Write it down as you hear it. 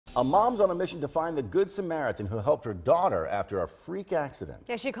A mom's on a mission to find the Good Samaritan who helped her daughter after a freak accident.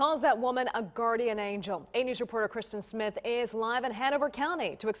 Yeah, she calls that woman a guardian angel. 8 News reporter Kristen Smith is live in Hanover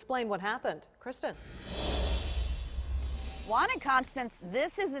County to explain what happened. Kristen. Juan and Constance,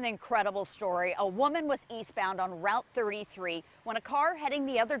 this is an incredible story. A woman was eastbound on Route 33 when a car heading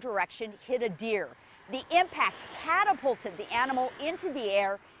the other direction hit a deer. The impact catapulted the animal into the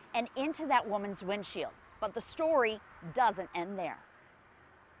air and into that woman's windshield. But the story doesn't end there.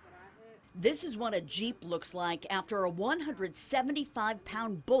 This is what a Jeep looks like after a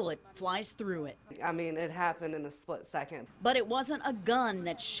 175-pound bullet flies through it. I mean, it happened in a split second. But it wasn't a gun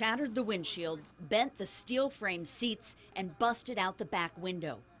that shattered the windshield, bent the steel frame seats, and busted out the back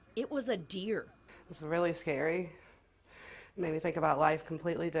window. It was a deer. It was really scary. It made me think about life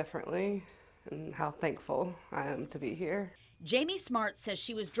completely differently and how thankful I am to be here. Jamie Smart says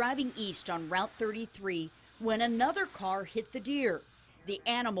she was driving east on Route 33 when another car hit the deer. The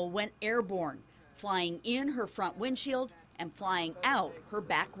animal went airborne, flying in her front windshield and flying out her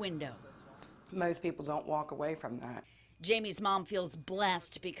back window. Most people don't walk away from that. Jamie's mom feels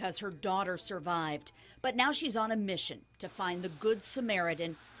blessed because her daughter survived, but now she's on a mission to find the Good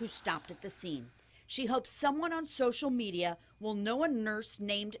Samaritan who stopped at the scene. She hopes someone on social media will know a nurse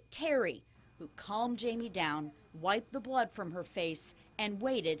named Terry who calmed Jamie down, wiped the blood from her face, and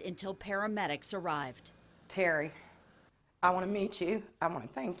waited until paramedics arrived. Terry, I want to meet you. I want to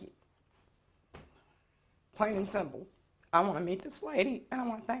thank you. Plain and simple. I want to meet this lady and I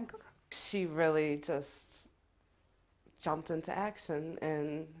want to thank her. She really just jumped into action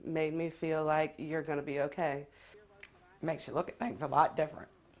and made me feel like you're going to be okay. Makes you look at things a lot different.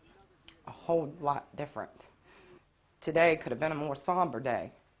 A whole lot different. Today could have been a more somber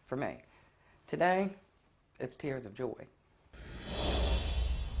day for me. Today, it's tears of joy.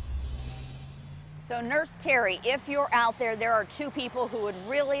 So Nurse Terry, if you're out there, there are two people who would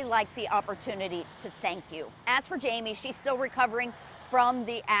really like the opportunity to thank you. As for Jamie, she's still recovering from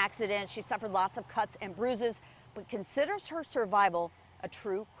the accident. She suffered lots of cuts and bruises, but considers her survival a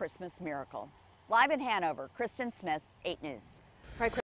true Christmas miracle. Live in Hanover, Kristen Smith, 8 News.